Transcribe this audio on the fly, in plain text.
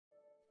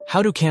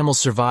How do camels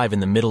survive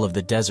in the middle of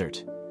the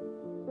desert?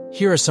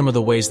 Here are some of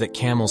the ways that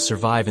camels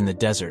survive in the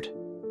desert.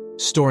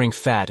 Storing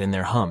fat in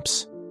their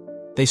humps.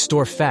 They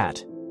store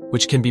fat,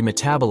 which can be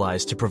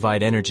metabolized to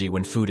provide energy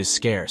when food is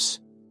scarce.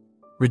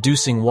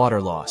 Reducing water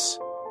loss.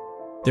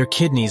 Their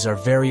kidneys are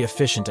very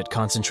efficient at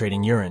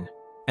concentrating urine,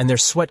 and their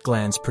sweat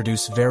glands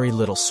produce very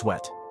little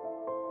sweat.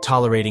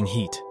 Tolerating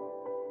heat.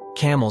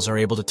 Camels are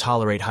able to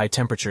tolerate high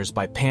temperatures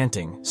by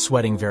panting,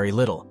 sweating very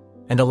little,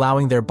 and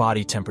allowing their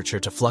body temperature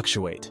to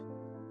fluctuate.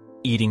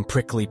 Eating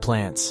prickly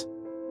plants.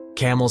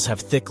 Camels have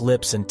thick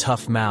lips and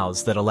tough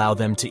mouths that allow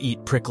them to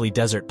eat prickly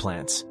desert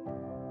plants.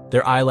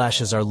 Their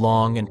eyelashes are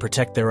long and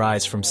protect their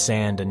eyes from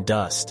sand and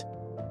dust.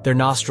 Their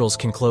nostrils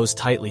can close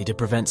tightly to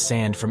prevent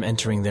sand from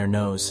entering their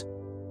nose.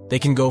 They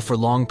can go for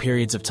long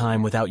periods of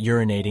time without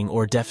urinating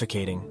or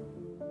defecating.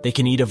 They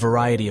can eat a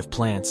variety of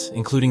plants,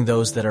 including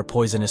those that are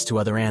poisonous to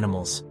other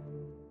animals.